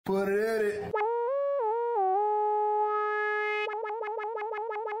Put it in it.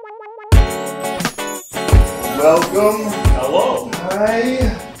 Welcome. Hello. Hi.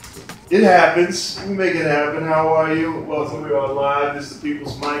 It happens. We make it happen. How are you? Welcome. We are live. This is the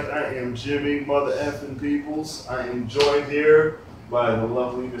People's Mic. I am Jimmy, Mother Effing Peoples. I am joined here by the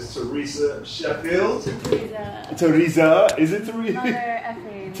lovely Miss Teresa Sheffield. Teresa. Teresa. Is it Teresa? Mother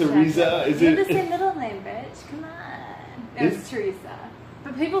effing Teresa. Is you it? have the same middle name, bitch. Come on. No, it's Teresa.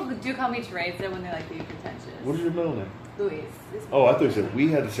 But people do call me Teresa when they like being pretentious. What is your middle name? Louise. Oh, I thought you said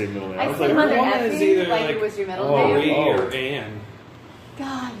we had the same middle name. I was said like, Mother one is effing either like like- it was your middle Oh, name. or Ann.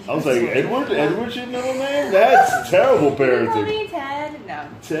 God. I was like, Edward? Edward's your middle name? That's terrible You call parenting. me Ted? No.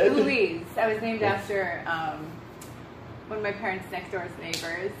 Ted? Louise. I was named after one of my parents' next door's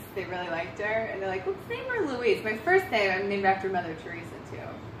neighbors. They really liked her. And they're like, what's name her Louise? My first name, I'm named after Mother Teresa, too.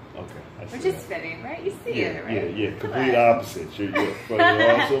 Okay. I see Which that. is fitting, right? You see Yeah, it, right? yeah. Come Complete on. opposite. You're fucking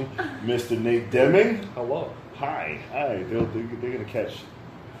awesome. Mr. Nate Demming. Hello. Hi. They're going to catch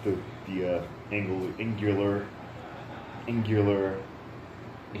the angular.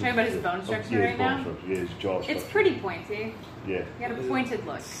 You're talking about his bone structure right now? Bone structure. Yeah, his jaw structure. It's pretty pointy. Yeah. You got a pointed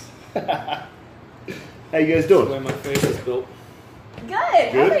look. How you guys The way doing? my face is built. Good. How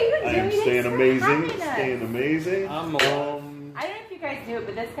are Good. you doing? I am Thanks staying for amazing. having us. Staying amazing. I'm I don't know if you guys do it,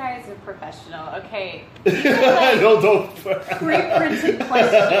 but this guy is a professional. Okay. Don't. Pre-printed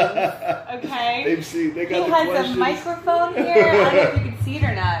questions. Okay. They He got the has questions. a microphone here. I don't know if you can see it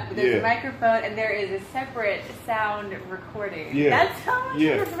or not, but there's Yeah. a microphone and there is a separate sound recording. Yeah. That's how much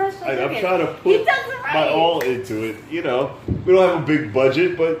Yeah. of a professional I'm he is. trying to He put does it right. my all into it. You know, we don't have a big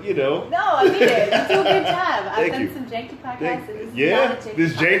budget, but you know. No, I mean it. You do a good job. I've Thank done you. some janky podcasts. Thank- and this is yeah? not a janky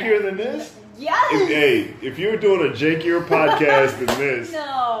This jankier podcast. than this? Yes. If you're doing a jankier podcast than this,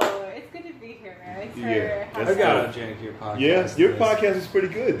 No, it's good to be here, man. It's Yeah, for that's I got a good. jankier podcast. yeah, your than this. podcast is pretty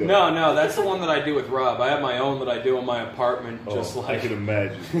good though. No, that's the one that I do with Rob. I have my own that I do in my apartment, Oh, just I like can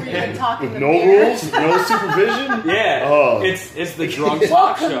imagine. Where you can talk in With the no mirror. rules, no supervision. yeah. Oh. It's the drunk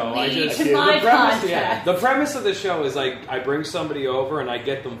talk Welcome show. I me just to Yeah, my the premise, podcast. yeah. The premise of the show is like I bring somebody over and I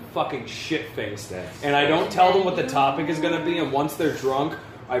get them fucking shit faced, That's- and I don't tell them what the topic is going to be. And once they're drunk,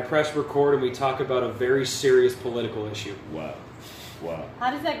 I press record and we talk about a very serious political issue. Wow. How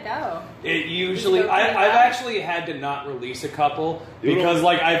does that go? It usually, Is it okay I've now? actually had to not release a couple You because, don't-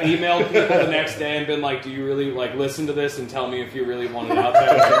 like, I've emailed people the next day and been like, "Do you really like listen to this and tell me if you really want it out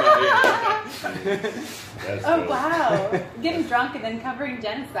there?" Like, no, yeah. That's Oh dope. wow! Getting drunk and then covering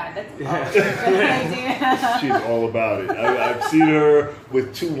genocide. That's Yeah. a good idea. She's all about it. I've seen her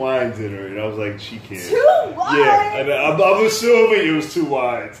with 2 wines in her, and I was like, she can't. 2 wines. Yeah, and I'm assuming it was 2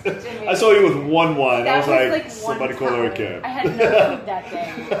 wines. Jimmy. I saw you with 1 wine. That I was like, one somebody call her a time. cab. I had no food that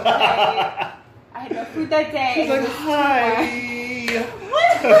day. Okay? I had no food that day. She's and like, it was 2 wines. hi.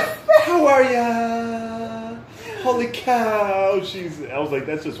 What was that? How are ya? Holy cow. I was like,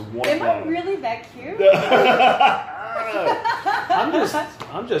 that's just 1 Am I wine. really that cute?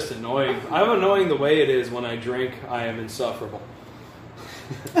 I'm just annoying. I'm annoying the way it is when I drink. I am insufferable.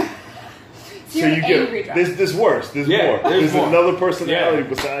 So You're you angry get drunk. this worse. There's Yeah, more. there's more. another personality Yeah.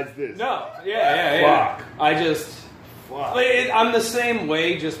 besides this. No, yeah. Fuck. I just, Fuck. I'm the same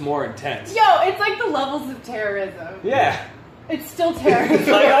way, just more intense. Yo, it's like the levels of terrorism. Yeah. It's still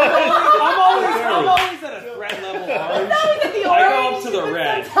terrorism. Like I'm always at a threat level orange. It's always at the I go orange, up to the but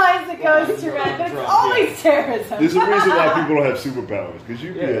red. sometimes it goes to red, but it's Drunk, always terrorism. There's a reason why people don't have superpowers, because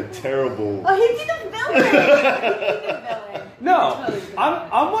you'd be Yeah. a terrible... Oh, he'd be the villain. He'd be the villain. No, He'd totally be the I'm villain.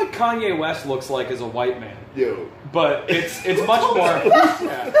 I'm what Kanye West looks like as a white man, Yo. but it's much more.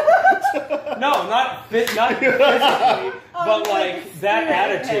 Yeah. No, not physically, but Oh, like the that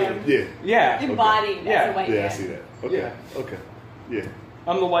spirit of attitude. Yeah. Yeah, Embodied Yeah. as a white Yeah, man. I see that. Okay. Yeah. Okay. Yeah.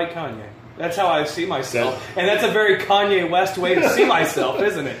 I'm the white Kanye. That's how I see myself, and that's a very Kanye West way to see myself,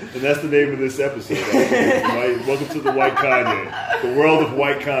 isn't it? And that's the name of this episode. Welcome to the White Kanye. The world of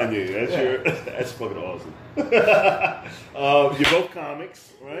White Kanye. That's fucking awesome. You're both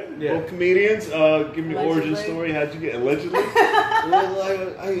comics, right? Yeah. Both comedians. Give me an origin Allegedly. story. How'd you get allegedly?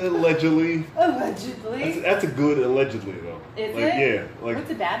 Allegedly. Allegedly. That's a good allegedly though. Is like, it? Yeah. Like,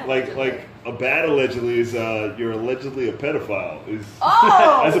 What's a bad like allegedly? a bad allegedly is you're allegedly a pedophile. Is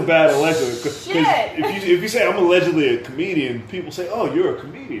Oh! that's a bad allegedly. 'Cause Shit. if you say I'm allegedly a comedian, people say, oh, you're a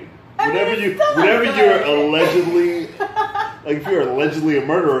comedian. I mean, Whenever it's still whenever not you're good. allegedly, like if you're allegedly a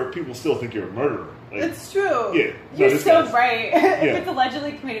murderer, people still think you're a murderer. Like, It's true. Yeah. No, You're this so guy's- right. Yeah. If it's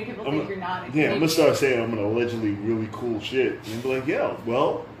allegedly comedian, people think you're not a Yeah, comedian. I'm gonna start saying I'm an allegedly really cool shit. And be like, yeah,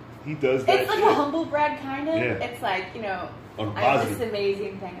 well, he does that It's like shit. a humble brag kind of. Yeah. It's like, you know, On a I'm positive. this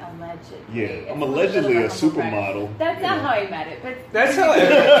amazing thing, allegedly. Yeah, It's I'm a little allegedly bit a of humble brag. supermodel. That's not how I met it, but That's how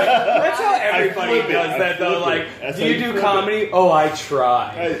everybody flip it. does I that though. flip it. Like, That's do how you you do flip comedy? Oh, I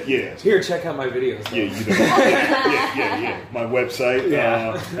try. Yeah. Here, check out my videos. Yeah, you know. yeah. My website,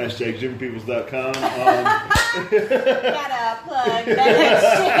 #JimmyPeoples.com. gotta plug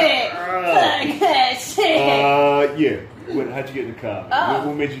that shit. Plug that shit. Yeah. How'd you get into comedy? Oh.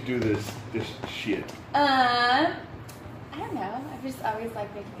 What made you do this shit? I don't know. I've just always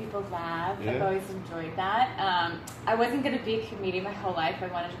liked making people laugh. Yeah. I've always enjoyed that. I wasn't going to be a comedian my whole life. I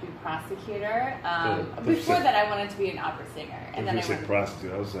wanted to be a prosecutor. Before that, I wanted to be an opera singer. And then I said went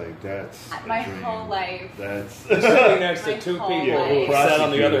prostitute. I was like, that's my a dream. whole life. That's Sitting next to My two whole people life. who sat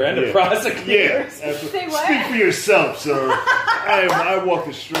on the other end of prosecutors. Yeah, absolutely. Say what? Speak for yourself, sir. I walk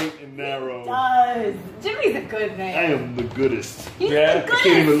the straight and narrow. Does. Jimmy's a good man. I am the goodest. He's Yeah. the I goodest.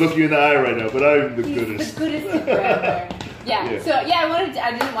 can't even look you in the eye right now, but I am the He's goodest. the goodest of forever. Yeah. Yeah. So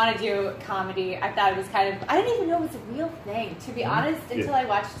I didn't want to do comedy. I thought it was I didn't even know it was a real thing, to be honest, until I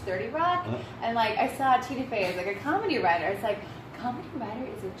watched 30 Rock, and like I saw Tina Fey as like a comedy writer. I was like, comedy writer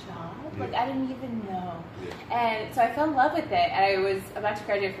is a job? Like I didn't even know. Yeah. And so I fell in love with it, and I was about to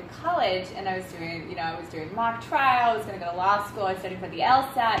graduate from college, and I was doing mock trial. I was going to go to law school. I was studying for the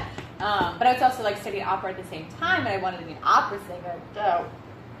LSAT, but I was also like studying opera at the same time, and I wanted to be an opera singer. So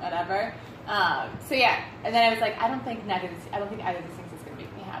whatever. So yeah, and then I was like, I don't think either of these things is going to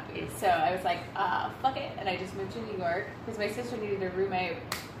make me happy. So I was like, fuck it, and I just moved to New York because my sister needed a roommate.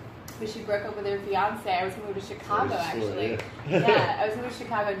 But she broke up with her fiance. I was going to move to Chicago, actually. Yeah, I was going to move to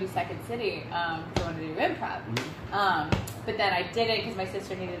Chicago and do Second City because I wanted to do improv. But then I didn't because my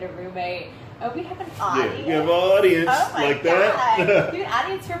sister needed a roommate. Oh, we have an audience. Yeah, we have an audience oh my like God. that. We have an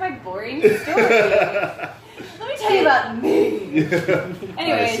audience for my boring story. Let me tell you about me.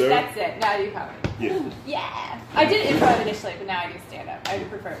 Anyways, sir. that's it. Now I do comedy. Yeah. Yeah. I did improv initially, but now I do stand-up. I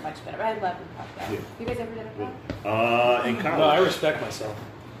prefer it much better. But I love improv, though. Yeah. You guys ever done improv? In college. No, I respect myself.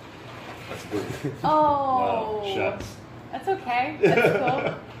 That's good. Oh. Wow, shots. That's okay. That's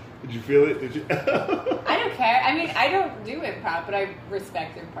cool. Did you feel it? Did you? I don't care. I mean, I don't do improv, but I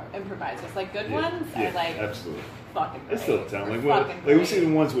respect improvisers. Like good ones, yeah, are like absolutely. fucking great. It's still a talent. They're Like, fucking we've great. seen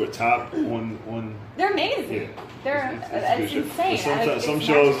the ones who are top on. They're amazing. Yeah. They're It's it's good insane. shit. Sometimes, It's some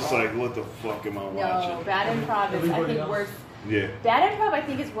shows, magical. it's like, what the fuck am I watching? No, bad improv is I Everybody think else. worse. Yeah. Bad improv, I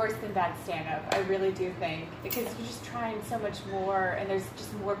think, is worse than bad stand-up. I really do think because you're just trying so much more, and there's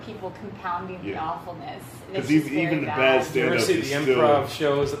just more people compounding the Yeah. awfulness. And Because it's just even very the bad. bad You ever stand-up see is the still. improv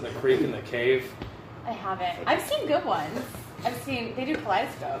shows at the Creek and the Cave? I haven't. I've seen good ones. They do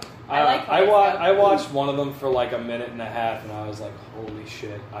Kaleidoscope. I like I Kaleidoscope. watched one of them for like a minute and a half, and I was like, holy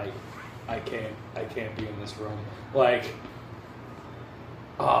shit, I can't be in this room. Like,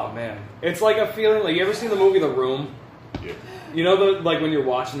 oh man, it's like a feeling. Like, you ever seen the movie The Room? Yeah. You know, like when you're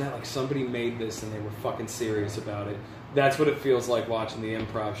watching that, like somebody made this and they were fucking serious about it. That's what it feels like watching the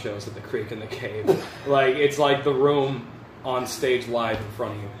improv shows at the Creek and the Cave. Like, it's like The Room on stage live in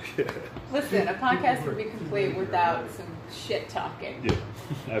front of you. Listen, a podcast would be complete without some shit talking. Yeah.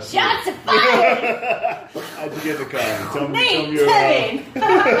 Absolutely. Shots fired! How'd you get the comedy? Tell me Nate, your.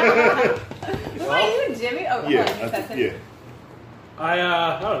 Who are you, Jimmy? Oh, Yeah. hold on, just a second. Yeah. I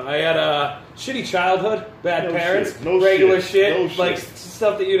don't know. I had a shitty childhood, bad No parents, shit. No regular shit. shit, No like shit.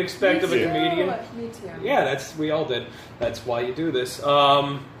 stuff that you'd expect of a Me too. comedian. Me too. Yeah, we all did. That's why you do this.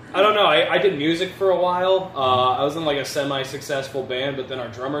 I don't know. I did music for a while. I was in like a semi-successful band, but then our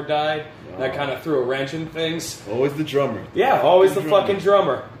drummer died. That kind of threw a wrench in things. Always the drummer. Yeah, always the Drummer. fucking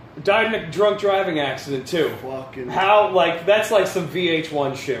drummer. Died in a drunk driving accident too. Fucking. How, like, that's like some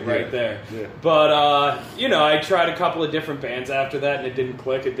VH1 shit right Yeah. there. Yeah. But, I tried a couple of different bands after that, and it didn't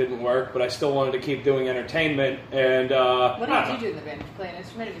click, it didn't work, but I still wanted to keep doing entertainment, and, What did you do in the band? Did you play an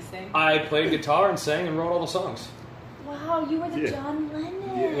instrument? Did you sing? I played guitar and sang and wrote all the songs. Wow, you were the Yeah. John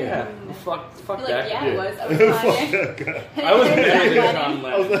Lennon. Yeah. Fuck You're that. like, yeah, Yeah. I was. I was Kanye. I was better than John John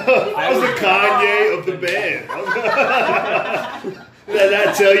Lennon. Lennon. I was the Kanye of the band. Did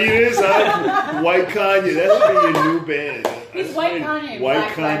I tell you this? I'm White Kanye. That should be your new band. He's White Kanye.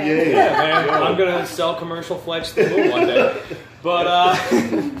 White Black Kanye. Yeah, man. I'm gonna sell commercial fledged to the moon one day. But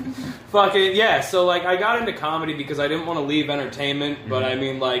fucking yeah. So like, I got into comedy because I didn't want to leave entertainment, but I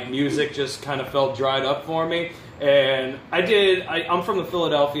mean, like, music just kind of felt dried up for me. And I'm from the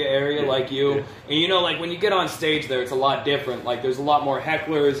Philadelphia area, like you. Yeah. And you know, like, when you get on stage there, it's a lot different. Like, there's a lot more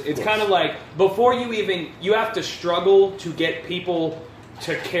hecklers. It's kind of like, before you have to struggle to get people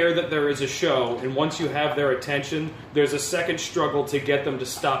to care that there is a show. And once you have their attention, there's a second struggle to get them to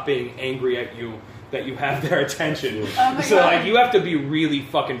stop being angry at you that you have their attention. Oh my So God. like you have to be really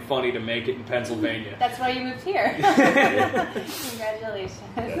fucking funny to make it in Pennsylvania. That's why you moved here. Congratulations.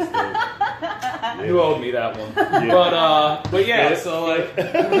 You owed me that one. But yeah,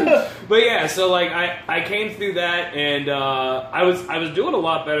 so like I came through that, and I was doing a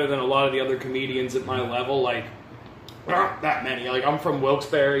lot better than a lot of the other comedians at my level. Like not that many. Like I'm from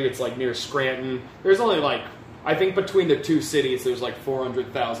Wilkes-Barre. It's like near Scranton. There's only like, I think between the two cities, there's like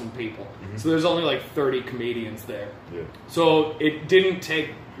 400,000 people. Mm-hmm. So there's only like 30 comedians there. Yeah. So it didn't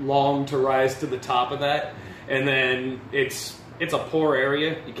take long to rise to the top of that. And then it's a poor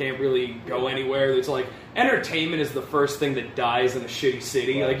area. You can't really go anywhere. It's like entertainment is the first thing that dies in a shitty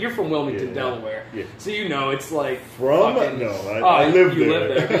city. Right. Like you're from Wilmington, Delaware. Yeah. So you know it's like fucking, I live there. You live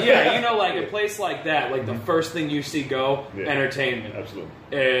there. But yeah, you know, like a place like that, like the first thing you see go, entertainment. Absolutely.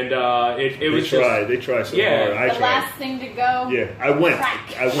 And they try so hard. The last thing to go. Yeah, I went.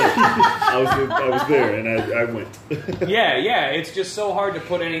 I was there, and I went. yeah. It's just so hard to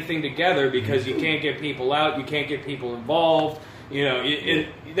put anything together because you can't get people out, you can't get people involved. You know,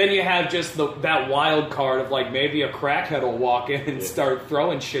 then you have just that wild card of like maybe a crackhead will walk in and start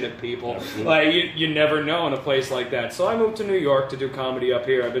throwing shit at people. Absolutely. Like you never know in a place like that. So I moved to New York to do comedy up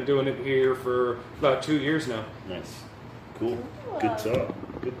here. I've been doing it here for about 2 years now. Nice, cool, good talk.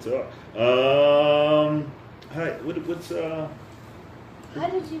 Hi, what's How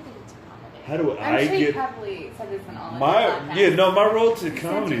did you get into comedy? How do I'm sure get? You probably said this in all of your my road to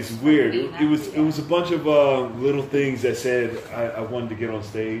comedy is weird. It was a bunch of little things that said I wanted to get on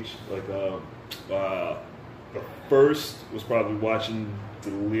stage. Like the first was probably watching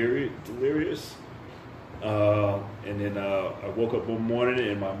Delirious, and then I woke up one morning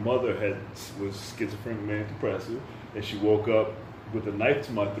and my mother was schizophrenic, manic depressive, and she woke up with a knife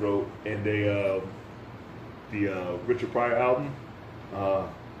to my throat, and the Richard Pryor album.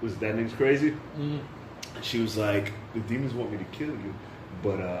 Was That Nigga's Crazy? Mm-hmm. She was like, the demons want me to kill you,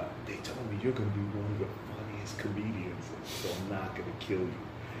 but they told me you're going to be one of the funniest comedians, so I'm not going to kill you.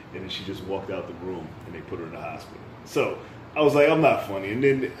 And then she just walked out the room, and they put her in the hospital. So I was like, I'm not funny. And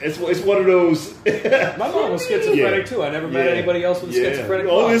then it's one of those... My mom was schizophrenic, too. I never met anybody else with schizophrenic.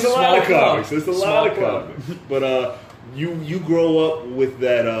 Oh, there's a lot of comics. But... You grow up with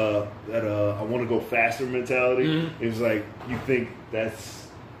that I want to go faster mentality. Mm-hmm. It's like you think that's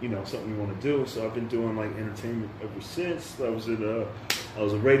something you want to do. So I've been doing like entertainment ever since. I was a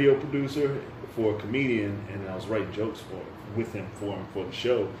radio producer for a comedian, and I was writing jokes with him for the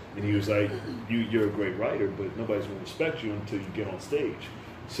show. And he was like, "You're a great writer, but nobody's going to respect you until you get on stage."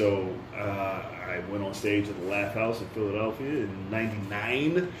 So I went on stage at the Laugh House in Philadelphia in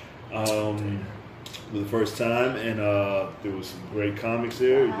 '99. For the first time, and there was some great comics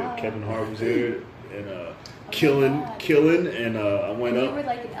there. Wow. Kevin Hart was there, and killing, and I went up. You were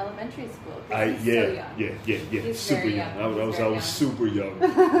like in elementary school. So young. Super young. I was super young.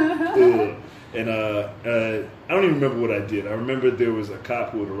 And I don't even remember what I did. I remember there was a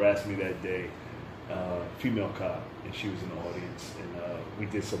cop who had harassed me that day, female cop, and she was in the audience, and we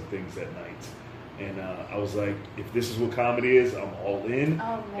did some things that night. And I was like, if this is what comedy is, I'm all in.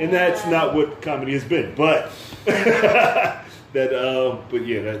 Oh, and that's not what comedy has been. But that from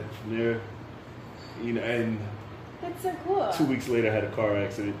there, and that's so cool. 2 weeks later, I had a car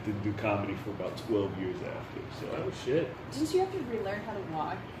accident. Didn't do comedy for about 12 years after. So, oh shit! Didn't you have to relearn how to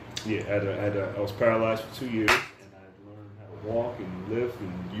walk? Yeah, I was paralyzed for 2 years, and I learned how to walk and lift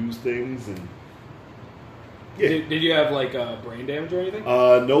and use things and. Yeah. Did you have like brain damage or anything?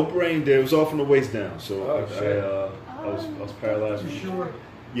 No brain damage. It was all from the waist down. So I was paralyzed. Sure.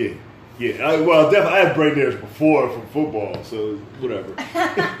 Yeah. Definitely. I had brain damage before from football, so whatever.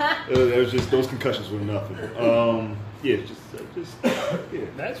 It was just those concussions were nothing.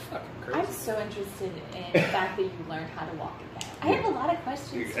 That's fucking crazy. I'm so interested in the fact that you learned how to walk again. I have a lot of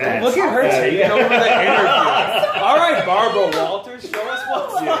questions. Look at her taking over the interview. All right, Barbara Walters, show us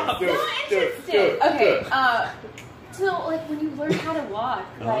what's up. I'm so interested. Okay, so like when you learn how to walk,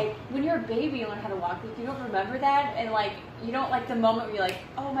 like when you're a baby, you learn how to walk. Like you don't remember that, and like you don't like the moment where you're like,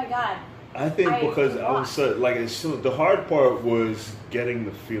 oh my god. I think because I was the hard part was getting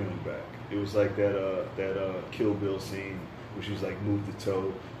the feeling back. It was like that Kill Bill scene where she was like moved the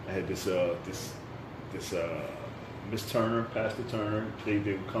toe. I had this Miss Turner, Pastor Turner. They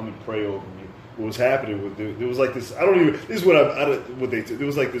would come and pray over me. What was happening with there was like this. I don't even. This is what they. There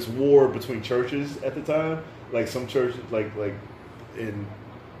was like this war between churches at the time. Like some churches, and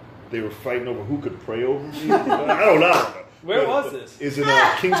they were fighting over who could pray over me. I don't know. Where was this? It's in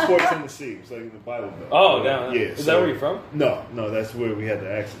Kingsport, Tennessee. It's like in the Bible Belt. Oh, down. Yeah. Is that where you're from? No, that's where we had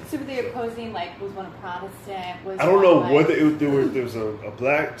the accident. So were they opposing, like, was one a Protestant? Was I don't know one, whether there was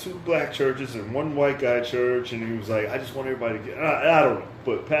two black churches and one white guy church, and he was like, I just want everybody to get. I don't know,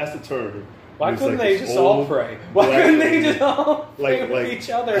 but Pastor Turner. Why couldn't they just all pray? Why couldn't they just all pray with each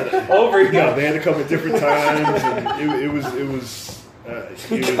other over here? No, they had to come at different times, and it was.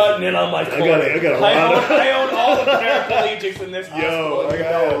 Cutting in on my coin. I got a lot I own all the paraplegics in this hospital. I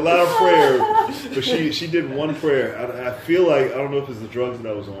got a lot of prayer. But she did one prayer. I feel like, I don't know if it's the drugs that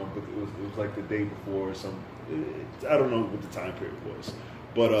I was on, but it was like the day before or something. I don't know what the time period was.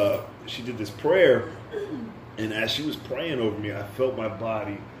 But she did this prayer, and as she was praying over me, I felt my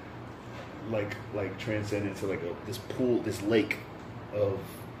body like transcend into like this pool, this lake of,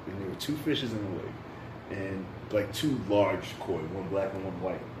 and there were two fishes in the lake. And like two large koi, one black and one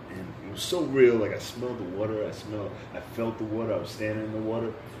white, and it was so real. Like I smelled the water, I felt the water. I was standing in the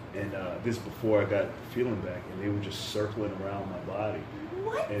water, and this before I got the feeling back, and they were just circling around my body.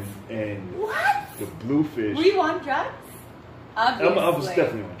 What? And what? The bluefish. Were you on drugs? Obviously. I was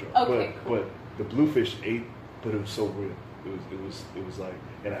definitely on drugs. Okay, cool. But the bluefish ate, but it was so real. It was like,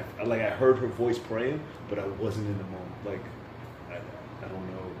 and I heard her voice praying, but I wasn't in the moment. Like I don't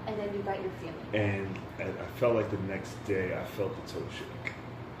know. And then you got your feeling. And I felt like the next day I felt the toe shake,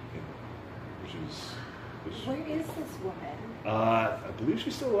 which is. Where is this woman? I believe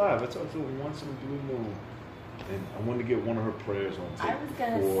she's still alive. I talked to her once in a blue moon, and I wanted to get one of her prayers on tape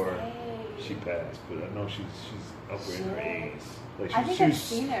before she passed. But I know she's up in her 80s. Like I think I've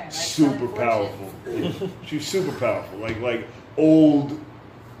seen her. Like, super powerful. She's super powerful. Like old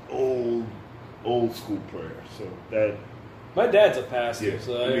school prayer. So that. My dad's a pastor, Yeah,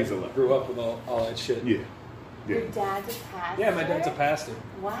 so it means a I lot. grew up with all that shit. Yeah. Your dad's a pastor? Yeah, my dad's a pastor.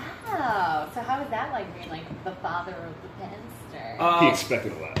 Wow. So how was that like being like the father of the pastor? He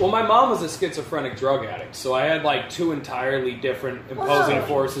expected a lot. Well, my mom was a schizophrenic drug addict, so I had like two entirely different imposing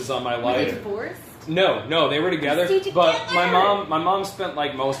forces on my Were they life. divorced? No, they were together. Stay But together. my mom spent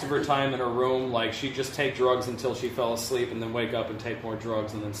like most of her time in her room. Like she'd just take drugs until she fell asleep, and then wake up and take more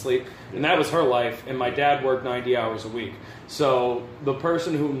drugs and then sleep. And that was her life. And my dad worked 90 hours a week. So the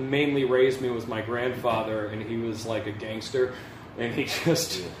person who mainly raised me was my grandfather, and he was like a gangster. And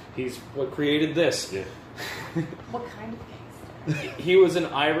he's what created this. Yeah. What kind of gangster? He was an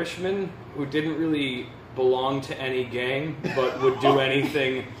Irishman who didn't really belong to any gang, but would do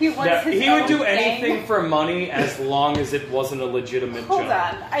anything. He would do anything for money as long as it wasn't a legitimate Hold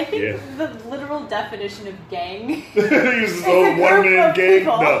job. on. I think the literal definition of gang. He was his own one-man gang.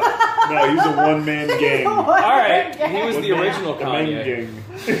 People. No, he was a one-man gang. All right, he was the original The main Kanye. gang.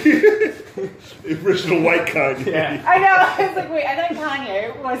 The original white Kanye. Yeah. I know. I was like, wait, I thought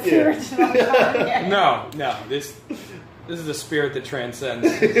Kanye was the original Kanye. No, this is a spirit that transcends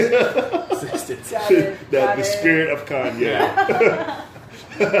existence. Got it. The spirit of Kanye. Yeah.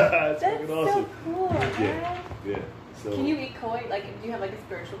 That's That's fucking so awesome. cool. Man. Yeah. So. Can you eat koi? Like, do you have like a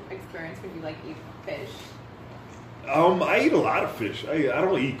spiritual experience when you like eat fish? I eat a lot of fish. I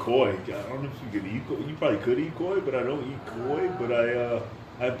don't eat koi. I don't know if you could eat koi. You probably could eat koi, but I don't eat koi. But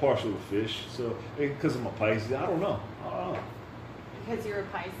I'm partial to fish. So because of my Pisces, I don't know. Because you're a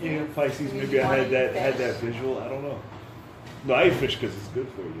Pisces. Yeah, Pisces. Maybe Maybe you I wanna had eat that fish? visual. I don't know. No, I eat fish because it's good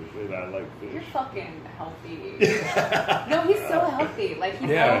for you, and I like fish. You're fucking healthy. No, he's so healthy. Like, he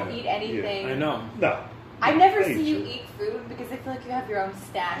won't eat anything. I know. No. I've never I seen you shit. eat food because I feel like you have your own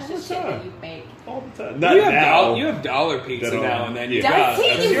stash All of the shit time. that you make. All the time. You Not have, now. you have dollar pizza That now and then. yeah. You Does got he?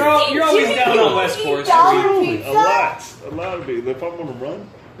 it. You You're always eat- down you on West eat 4th dollar Street. pizza? A lot of it. If I'm on a run,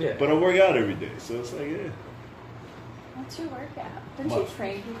 Yeah. but I work out every day, so it's like, What's your workout? Don't you Much.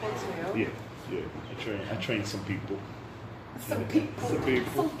 train people too? yeah. I train some people. Some people. Some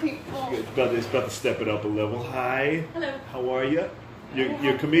people. Some people. It's about to step it up a level. Hi. Hello. How are you?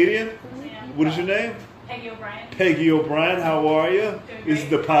 You're a comedian? Yeah. What is your name? Peggy O'Brien. Peggy O'Brien. How are you? Doing This is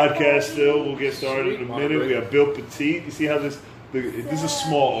the great. podcast still. We'll get started in a Sweet. minute. We have Bill Petit. You see how this is a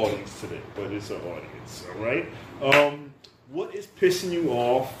small audience today, but it's an audience. All right. What is pissing you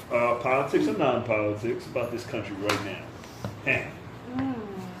off, politics or non-politics, about this country right now?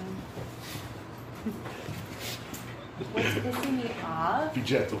 What's pissing me off? Be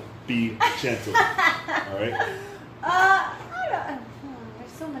gentle. Be gentle. All right. I don't,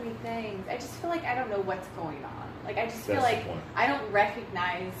 there's so many things. I just feel like I don't know what's going on. Like, I just feel That's the like point. I don't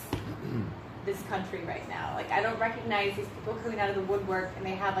recognize this country right now. Like, I don't recognize these people coming out of the woodwork and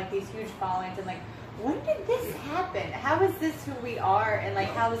they have like these huge followings and like, when did this happen? How is this who we are? And like,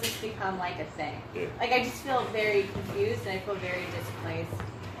 how has this become like a thing? Yeah. Like, I just feel very confused and I feel very displaced.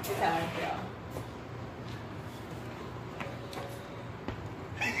 Is how I feel.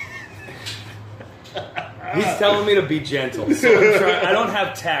 He's telling me to be gentle. So I don't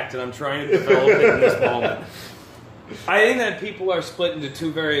have tact, and I'm trying to develop it in this moment. I think that people are split into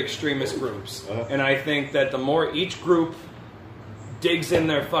two very extremist groups. And I think that the more each group digs in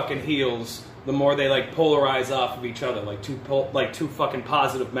their fucking heels, the more they like polarize off of each other, like two fucking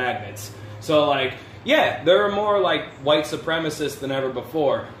positive magnets. So like, yeah, there are more like white supremacists than ever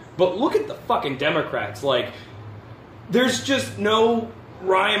before. But look at the fucking Democrats. Like, there's just no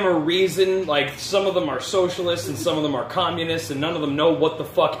rhyme or reason. Like, some of them are socialists and some of them are communists, and none of them know what the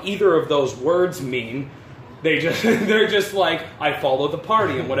fuck either of those words mean. They're just like, I follow the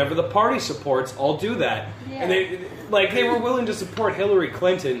party, and whatever the party supports, I'll do that. Yeah. And they were willing to support Hillary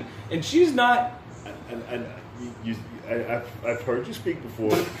Clinton, and she's not. I've heard you speak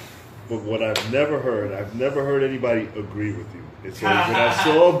before, but what I've never heard anybody agree with you. It's like when I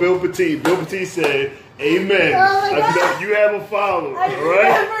saw Bill Petit said, "Amen." Oh you have a follower,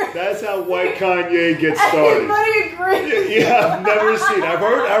 right? That's how white Kanye gets started. Everybody agrees. Yeah, I've never seen. I've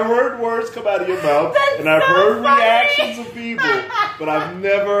heard words come out of your mouth, and I've heard reactions of people, but I've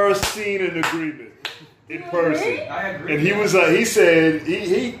never seen an agreement in person. I agree. And he said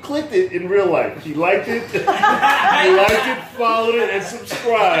he clicked it in real life. He liked it, followed it, and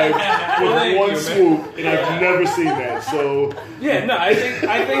subscribed with one swoop. And I've never seen that. So yeah, no, I think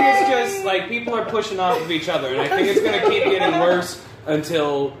it's just like people are pushing off of each other, and I think it's going to keep getting worse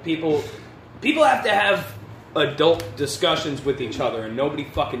until people have to have adult discussions with each other, and nobody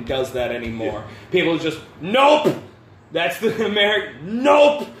fucking does that anymore. Yeah. People just nope. That's the American.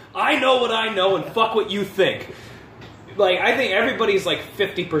 Nope. I know what I know, and fuck what you think. Like, I think everybody's like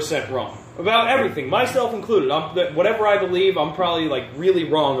 50% wrong about everything, myself included. Whatever I believe, I'm probably like really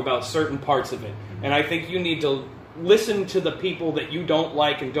wrong about certain parts of it. And I think you need to listen to the people that you don't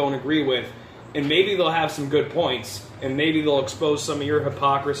like and don't agree with, and maybe they'll have some good points, and maybe they'll expose some of your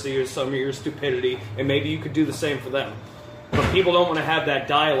hypocrisy or some of your stupidity, and maybe you could do the same for them. But people don't want to have that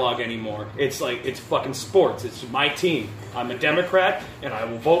dialogue anymore. It's like, it's fucking sports. It's my team. I'm a Democrat, and I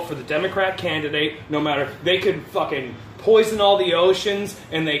will vote for the Democrat candidate, no matter. They could fucking poison all the oceans,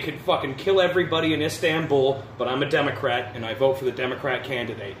 and they could fucking kill everybody in Istanbul, but I'm a Democrat, and I vote for the Democrat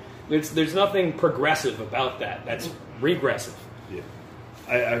candidate. There's nothing progressive about that. That's regressive. Yeah.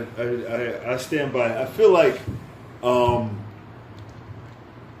 I stand by it. I feel like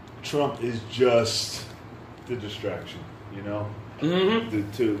Trump is just the distraction. You know,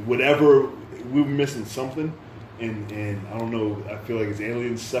 to whatever we were missing something, and I don't know. I feel like it's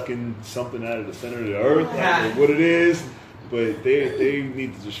aliens sucking something out of the center of the earth. I don't know what it is, but they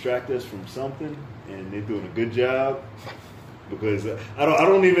need to distract us from something, and they're doing a good job. Because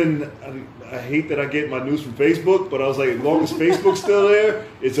I hate that I get my news from Facebook, but I was like, as long as Facebook's still there,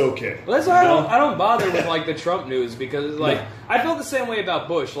 it's okay. Well, that's why I don't bother with like the Trump news, because like I felt the same way about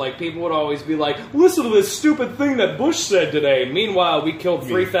Bush. Like, people would always be like, listen to this stupid thing that Bush said today. Meanwhile, we killed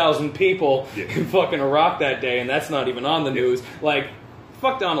 3,000 people in fucking Iraq that day, and that's not even on the news. Like,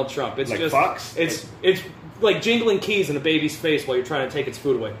 fuck Donald Trump. It's like just Fox? It's like jingling keys in a baby's face while you're trying to take its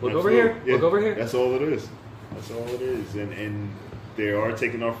food away. Look over here. Yeah. Look over here. That's all it is. That's all it is, and they are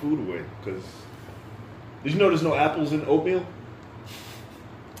taking our food away. Because did you know there's no apples in oatmeal?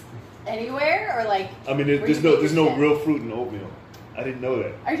 Anywhere or like? I mean, there's no real fruit in oatmeal. I didn't know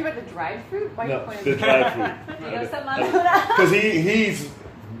that. Are you talking about the dried fruit? Why no, the dried fruit. Do you know something on that? Because he's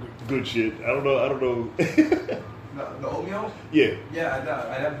good shit. I don't know. The oatmeal? Yeah. Yeah,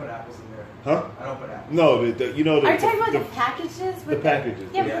 I don't put apples in there. Huh? I don't put apples. No, Are you talking about the packages? The packages.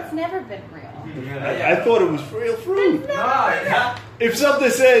 Yeah, but it's never been real. I thought it was real fruit. No. If something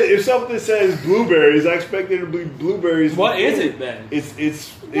says blueberries, I expect there to be blueberries. What is it then?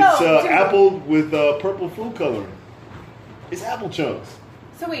 It's apple with purple food coloring. It's apple chunks.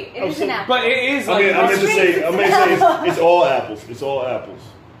 So wait, it is an apple. But it is. Like, I meant to say it's all apples. It's all apples.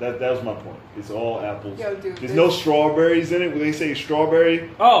 That was my point. It's all apples. Yo, dude, there's no strawberries in it. When they say strawberry,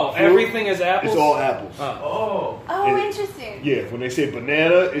 fruit, everything is apples. It's all apples. Oh, interesting. Yeah, when they say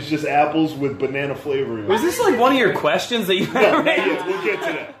banana, it's just apples with banana flavoring. Was this like one of your questions that you had? Yeah, we'll get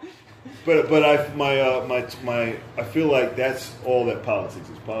to that. But I feel like that's all that politics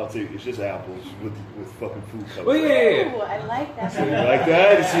is. Politics is just apples with fucking food color. Well, yeah. Ooh, I like that. You like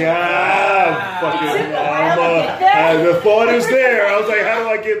that? See, the thought is there. I was like, how do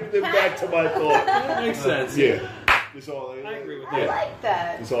I get back to my thought? That makes sense. Yeah. It's all. I agree with that. I like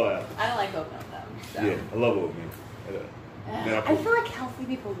that. It's all apples. I don't like oatmeal though. So. Yeah, I love oatmeal. I feel like healthy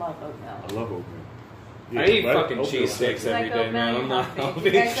people love oatmeal. I love oatmeal. Yeah, I eat fucking cheesesteaks every day, man. I'm not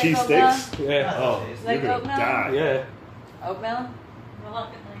healthy. Cheesesteaks? Yeah. Oh, like you're oatmeal? gonna die. Yeah. Oatmeal?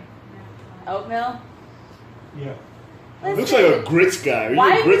 Oatmeal? Yeah. Listen, looks like a grits guy. Are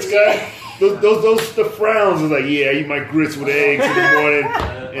you a grits guy? those the frowns is like, yeah, I eat my grits with eggs in the morning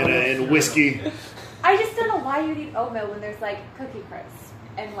and whiskey. I just don't know why you'd eat oatmeal when there's like Cookie Crisp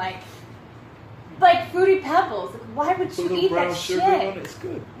and like Fruity Pebbles. Like, why would you eat that shit? On it. It's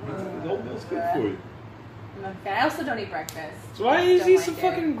good. Oatmeal's good for you. I'm a fan. I also don't eat breakfast. So why do you eat some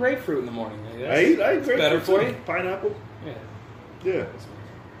fucking grapefruit in the morning? I eat grapefruit. Better for you? Pineapple. Yeah.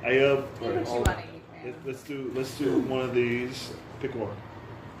 I Do what you want to eat, man. Let's do one of these. Pick one.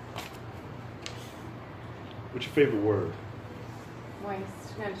 What's your favorite word? Moist.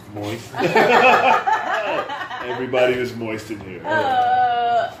 No, just Moist. Everybody is moist in here.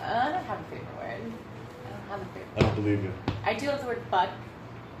 I don't have a favorite word. I don't believe you. I do love the word fuck.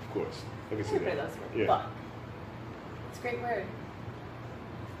 Of course. I can see Everybody that. loves the word Yeah. fuck. It's a great word.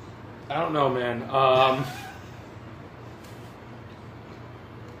 I don't know, man.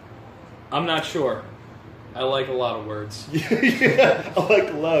 I'm not sure. I like a lot of words. Yeah, I like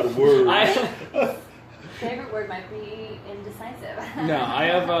a lot of words. Favorite word might be indecisive. No,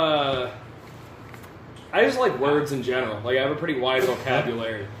 I just like words in general. Like, I have a pretty wide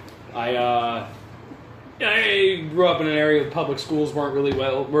vocabulary. I grew up in an area where public schools weren't really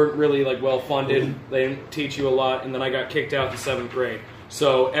well funded. They didn't teach you a lot, and then I got kicked out in 7th grade.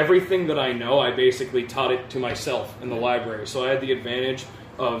 So everything that I know, I basically taught it to myself in the library. So I had the advantage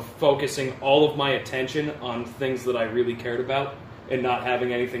of focusing all of my attention on things that I really cared about and not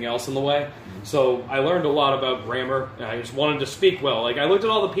having anything else in the way. So I learned a lot about grammar, and I just wanted to speak well. Like, I looked at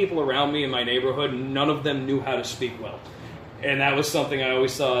all the people around me in my neighborhood, and none of them knew how to speak well. And that was something I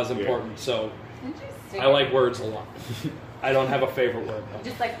always saw as important. So Interesting. I like words a lot. I don't have a favorite word, though.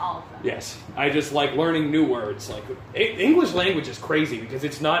 Just like all of them. Yes, I just like learning new words. Like, English language is crazy because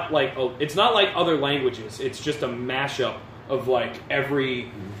it's not like other languages. It's just a mashup of like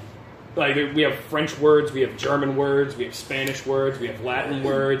every. Like, we have French words, we have German words, we have Spanish words, we have Latin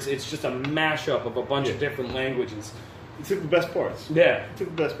words. It's just a mashup of a bunch of different languages. You took the best parts. Yeah. You took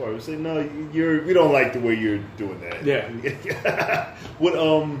the best part. We say, no, we don't like the way you're doing that. Yeah. What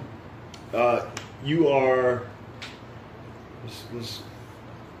you are was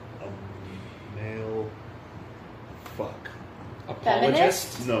a male fuck.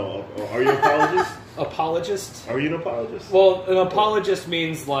 Apologist? No, are you an apologist? Apologist? Are you an apologist? Well, an apologist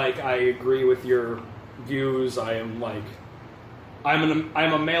means like I agree with your views. I am like I'm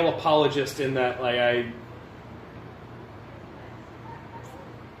a male apologist in that like I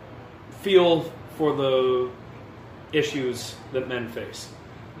feel for the issues that men face.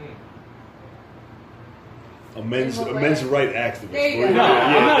 A men's right activist. There you go. No,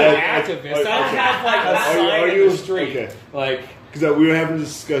 I'm not an activist. I don't have like a sign in the street. Okay. Like, because we were having this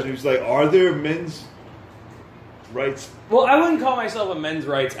discussion. He was like, "Are there men's rights?" well, I wouldn't call myself a men's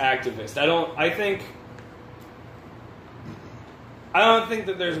rights activist. I don't think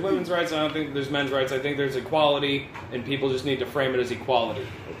that there's women's rights. I don't think that there's men's rights. I think there's equality, and people just need to frame it as equality.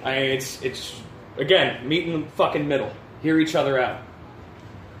 I mean, it's again, meet in the fucking middle. Hear each other out.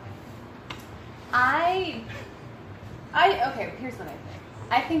 Okay, here's what I think.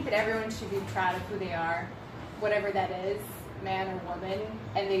 I think that everyone should be proud of who they are, whatever that is, man or woman,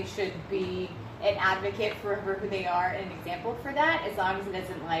 and they should be an advocate for who they are and an example for that, as long as it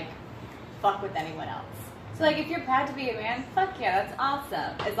doesn't, like, fuck with anyone else. So, like, if you're proud to be a man, fuck yeah, that's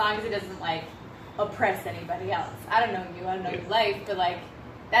awesome. As long as it doesn't, like, oppress anybody else. I don't know you, I don't know your life, but, like,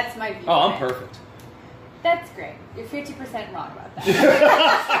 that's my view. Oh, I'm perfect. That's great. You're 50% wrong about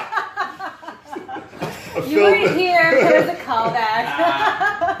that. You weren't here. There's a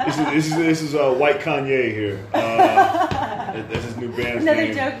callback. This is White Kanye here. That's his new band. Another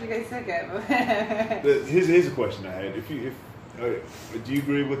name. joke you guys took it. Here's a question I had. Do you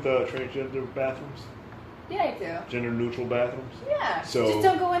agree with transgender bathrooms? Yeah, I do. Gender neutral bathrooms? Yeah. So, just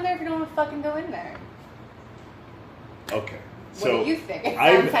don't go in there if you don't want to fucking go in there. Okay. What do you think? It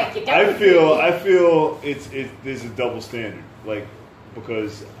sounds like you don't. I feel there's a double standard. Like,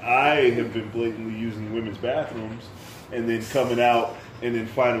 because I have been blatantly using women's bathrooms and then coming out and then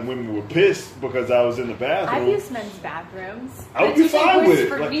finding women were pissed because I was in the bathroom. I've used men's bathrooms. I would be fine with it.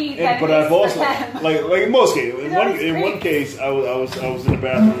 For Like, me but I've also like in most cases. In one case, I was in the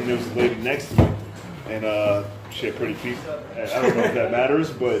bathroom and there was a lady next to me, and she had pretty feet. I don't know if that matters,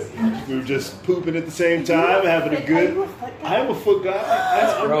 but we were just pooping at the same time, having a good. I am a foot guy.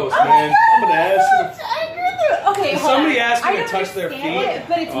 That's gross, Oh, man. I'm an ass. I agree with you. Okay, If hold somebody on. asked me I to don't touch their understand feet, it,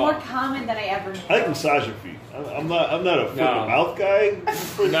 but it's more common than I ever knew. I like massage your feet. I'm not a foot No. and mouth guy.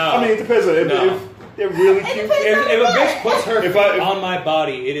 No. I mean, it depends on if they're really cute. If a bitch puts her If feet I- on my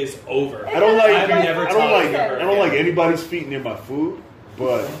body, it is over. I don't like. I've never I don't talked to her. I don't like anybody's feet near my food,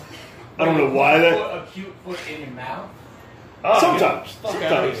 but I don't know why that. A cute foot in your mouth? Oh, Sometimes. Fuck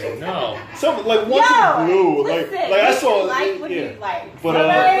out of here. No. Some like once in a blue, listen, like I saw, like what you like. but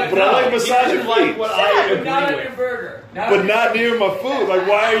I like massaging You like feet. what I agree Not on with. your burger. But not near my food. Like,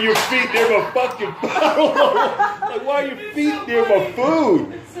 why are your feet near my fucking food? Like, why are your feet near my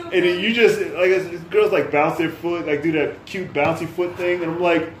food? And then you just, like, girls, like, bounce their foot, like, do that cute bouncy foot thing. And I'm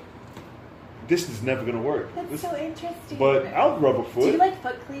like, this is never going to work. That's so interesting. But I'll rub a foot. Do you like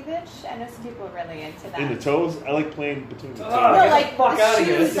foot cleavage? I know some people are really into that. In the toes? I like playing between the toes. Oh, No, get like the fuck the out of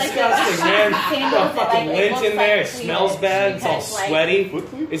here. shoes, It's like disgusting, the man. sandals Got that, like, fucking it lint looks in there. like It smells cleavage bad. It's all because, like, sweaty. Foot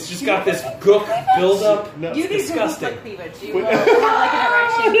cleavage? It's just got this gook buildup. No. You It's do Google disgusting. foot cleavage. You will have like an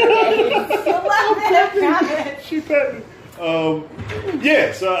erection for days. You'll love it. She pat me.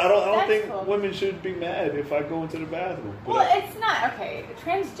 Yeah, so I don't That's think cool. women should be mad if I go into the bathroom. But Well, it's not okay.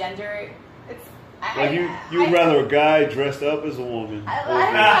 Transgender. It's. like you'd rather a guy dressed up as a woman. I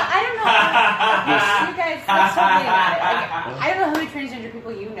don't know. You guys, let's tell me about it. Like, I don't know how many transgender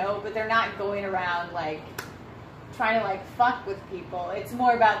people you know, but they're not going around like trying to like fuck with people. It's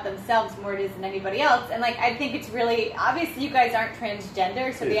more about themselves more it is than anybody else. And like I think it's really obviously you guys aren't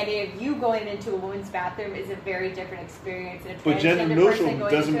transgender, so the idea of you going into a woman's bathroom is a very different experience. And a But gender transgender neutral person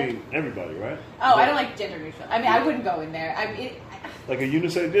going doesn't into it- mean everybody, right? Oh, I don't like gender neutral. I mean, I wouldn't go in there. I mean, Like a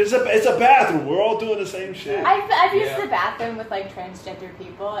unisex. It's a bathroom. We're all doing the same shit. I've used Yeah. the bathroom with like transgender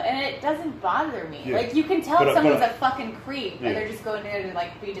people, and it doesn't bother me. Yeah. Like you can tell But, if someone's but- a fucking creep, Yeah. and they're just going there to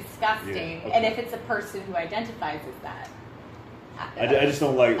like be disgusting. Yeah, okay. And if it's a person who identifies as that, I just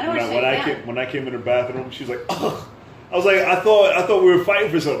don't like I don't when understand. when I came in the bathroom. She was like, "Ugh." I was like, I thought we were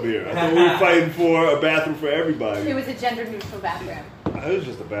fighting for something here. I thought we were fighting for a bathroom for everybody. it was a gender neutral bathroom. It was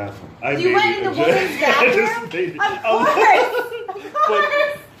just a bathroom. I You made went it in the a woman's I bathroom? just made it. Of I was- course, of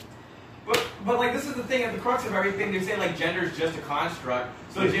course. But like this is the thing at the crux of everything. They say like gender is just a construct,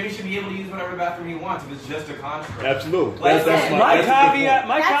 so Jimmy should be able to use whatever bathroom he wants if it's just a construct. Absolutely. Like, Listen, My that's a good caveat, point.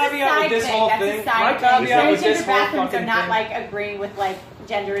 my That's a caveat side with this thing. whole That's a thing, side my thing. caveat with this Transgender whole bathrooms fucking are not thing. like agreeing with like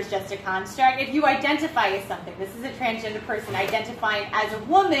gender is just a construct. If you identify as something, this is a transgender person identifying as a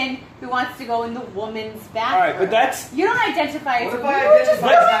woman who wants to go in the woman's bathroom. All right, but that's. You don't identify as What a if woman. I You're just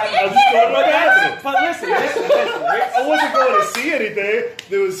identify as going I'm in just going to the there. bathroom. But listen. I wasn't going to see anything.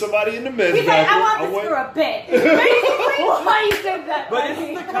 There was somebody in the men's He's like, bathroom. I want this for a bit. Basically, why you said that? But this is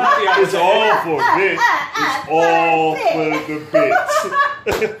buddy. the caveat. It's all for bits. It's all for the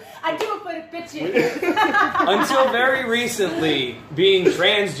bits. I do it for the bitches. Until very recently, being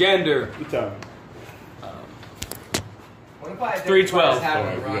transgender. Good time. What if I identify 312. as having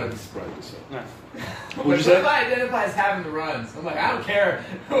the Alright, we gotta runs? spread this up. No. What'd What you say? if I identify as having the runs? I'm like, I don't care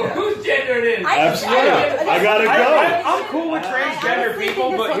whose gender it is. Absolutely. I gotta go. I'm cool with transgender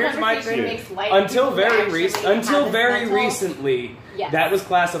people, but here's my thing. Until very recently, Yes. that was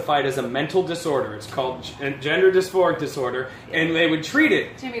classified as a mental disorder. It's called gender dysphoric disorder, and they would treat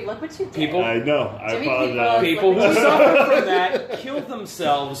it. Jimmy, look what you did. People- I know. I Jimmy apologize. People who suffer from that kill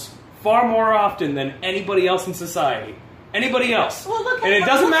themselves far more often than anybody else in society. Anybody else. Well, look, And it look,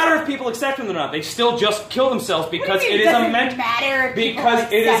 doesn't look. matter if people accept them or not. They still just kill themselves What do because you mean it is a doesn't mental matter if people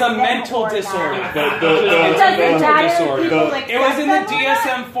because it is a accept them mental or not? disorder. It It's doesn't a mental matter if disorder. people The- accept It was in the them or not?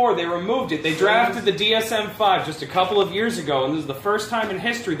 DSM-4. They removed it. They drafted the DSM-5 just a couple of years ago, and this is the first time in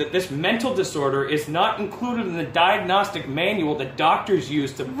history that this mental disorder is not included in the diagnostic manual that doctors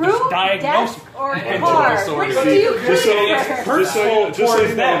use to Room, diagnose desk, or mental car. disorders. Which do you Just so- prefer? It's just so hurtful you- just so towards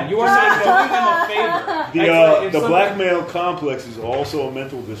you them. know. You are not doing them a favor. It's like if The somebody- black male complex is also a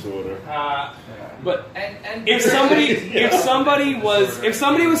mental disorder. But And if somebody was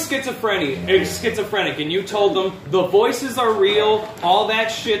schizophrenic and you told them the voices are real, all that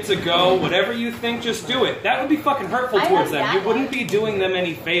shit's a go, whatever you think, just do it. That would be fucking hurtful I towards like them. that You wouldn't one. be doing them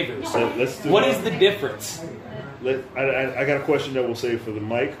any favors. So let's do What it. is the difference? I got a question that we'll save for the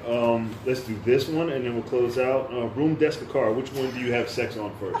mic. Let's do this one and then we'll close out. Room, desk, or car? Which one do you have sex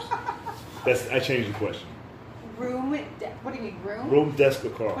on first? I changed the question. Room? What do you mean, room? Room, desk, or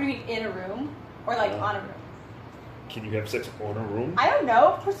car? What do you mean, in a room? Or like on a room? Can you have sex on a room? I don't know.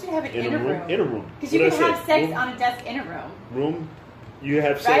 Of course you have it in a room. In a room. Because you What'd can I have say? sex Room- on a desk in a room. Room. You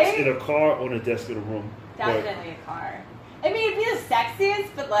have sex Right? in a car, on a desk, in a room. What? Definitely a car. I mean, it'd be the sexiest,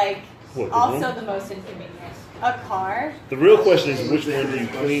 but like What, the also room? the most inconvenient. A car? The real question is which one do you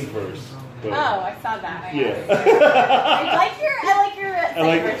clean first? But Oh, I saw that. I Yeah. I like your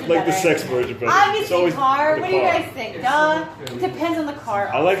I version like the better. sex version better. It's Obviously, always car. the What do you car. guys think? Duh. It depends on the car.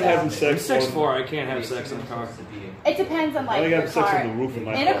 I like also. having I'm sex 6'4", I can't have sex in a car. It depends on I like like your having sex car. on the roof of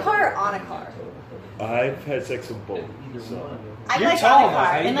my in car. a car or on a car. I've had sex on both. So I You're like tall, on a though. car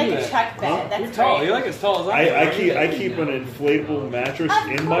How you in like do a that? chuck bed. Huh? That's You're tall. great. You're like as tall as I am. I keep an inflatable mattress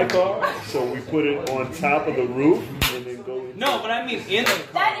Of in my car, so we put it on top of the roof and then go into No, but I mean in the car.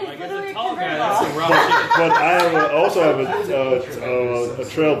 That is like as a literally tall guy, convertible. that's some rough shit. But I also have a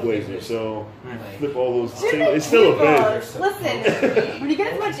Trailblazer, so flip all those. It's still a Benz. Listen, when you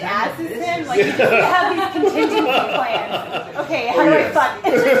get as much ass as him, like you just have these contingency plans. Okay, how do I fuck?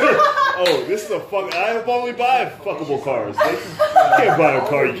 Oh, this is a fuck. I only buy fuckable cars. Like, you can't buy a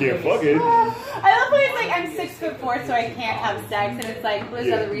car you can't fuck it. I love when it's like I'm 6'4", so I can't have sex, and it's like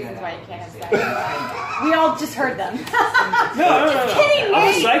there's other reasons why you can't have sex. We all just heard them. No. Kidding, I'm a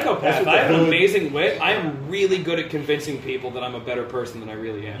wait. psychopath. I have an amazing wit. I am really good at convincing people that I'm a better person than I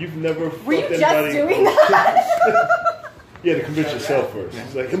really am. You've never fucked Were you anybody. just doing that? You had to convince yourself first.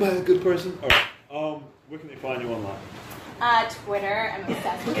 It's like, am I a good person? All right. Where can they find you online? Twitter. I'm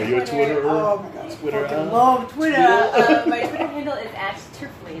obsessed with Are you a Twitterer? Oh my god. Twitter. I love Twitter. My Twitter handle is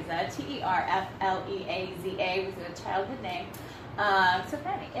 @Terfleza, TERFLEAZA, which is a childhood name. So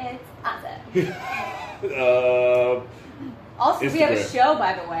funny. It's awesome. Also, we have a Instagram. show,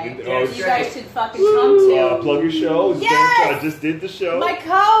 by the way. You right. guys should fucking come to. Plug your show. Yes! I just did the show. My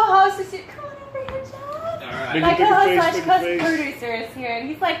co-host is here. Come on over here, Jeff. Make My a bigger co-host face, slash bigger face. co-producer is here, and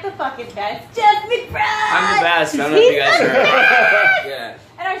he's like the fucking best. Jeff McBride! I'm the best. I don't know if you guys He's the heard. best! Yeah.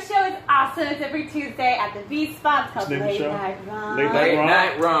 And our show is awesome. It's every Tuesday at the V Spot. It's called Name of the Late show? Night Rum. Late Night Late Rum.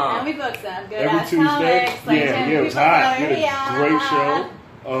 night And wrong. we book some good Every ass Tuesday. comics. Like Yeah, Jim, it was people hot. know, You had a great show.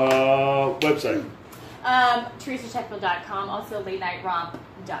 Website. TeresaSheffield.com. Also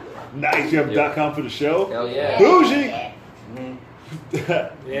LateNightRomp.com. Nice. You have .com for the show? Hell yeah. Bougie.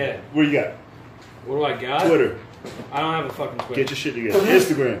 Yeah. Where you got? What do I got? Twitter. I don't have a fucking Twitter. Get your shit together.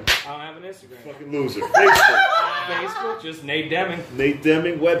 Instagram. I don't have an Instagram. Fucking loser. Facebook. Facebook, just Nate Demming. Nate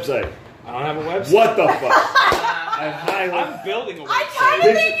Demming website. I don't have a website. What the fuck? I'm building a website. I kind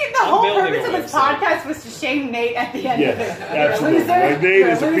of think the I'm whole building purpose a of this website. podcast was to shame Nate at the end Yeah, of it. absolutely. You're a loser. Like Nate You're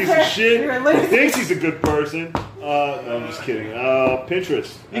is a piece of loser. shit. You're a He loser. thinks he's a good person. No, I'm just kidding.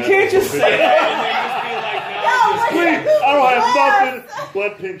 Pinterest. You can't just say that and then just be like, no, just Please, I don't have nothing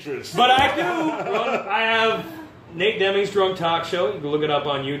but Pinterest. But I do. I have Nate Demming's Drunk Talk Show. You can look it up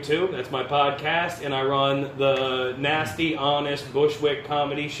on YouTube. That's my podcast. And I run the Nasty, Honest Bushwick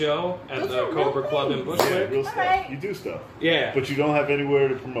Comedy Show at Those the are real Cobra Club in things. Yeah, Bushwick. real stuff. Alright. You do stuff. Yeah. But you don't have anywhere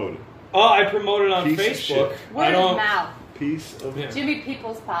to promote it. Oh, I promote it on Piece of Facebook. shit. I Word of don't. mouth. Piece of... Yeah. Jimmy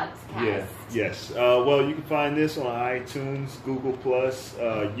People's podcast. Yeah, yes. Well, you can find this on iTunes, Google+,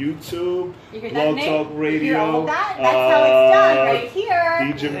 YouTube, You hear that, Blog Nate? Talk You hear all Radio. of that? That's how it's done right here.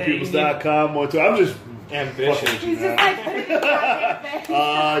 DJPeoples.com. I'm just Ambitious. fucking He's with you just now. like, put it in your goddamn face.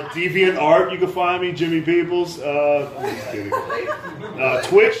 Deviant Art, you can find me, Jimmy Peoples. I'm just kidding.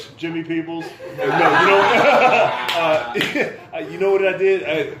 Twitch, Jimmy Peoples. No, you know what I did?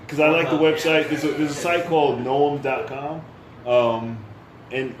 Because I like the website. There's a site called Noem.com.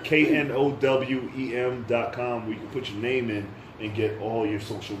 And KNOWEM.com, where you can put your name in and get all your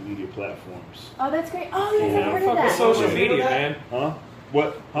social media platforms. Oh, that's great. Oh, yes, Yeah. I've heard of Fuck with that. social Yeah. media, man. Huh?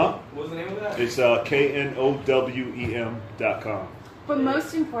 What? Huh? What's the name of that? It's KNOWEM.com. But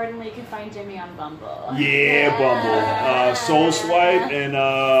most importantly, you can find Jimmy on Bumble. Yeah, Bumble. Soul Swipe and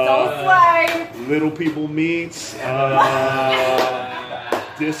Soul Swipe. Little People Meets.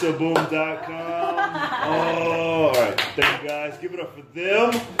 Disaboom.com. Oh, all right. Thank you guys. Give it up for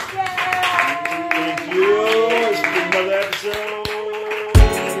them. Thank you. It's been another episode.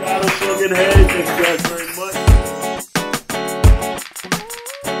 Out of Sugar Head. Thank you guys very much.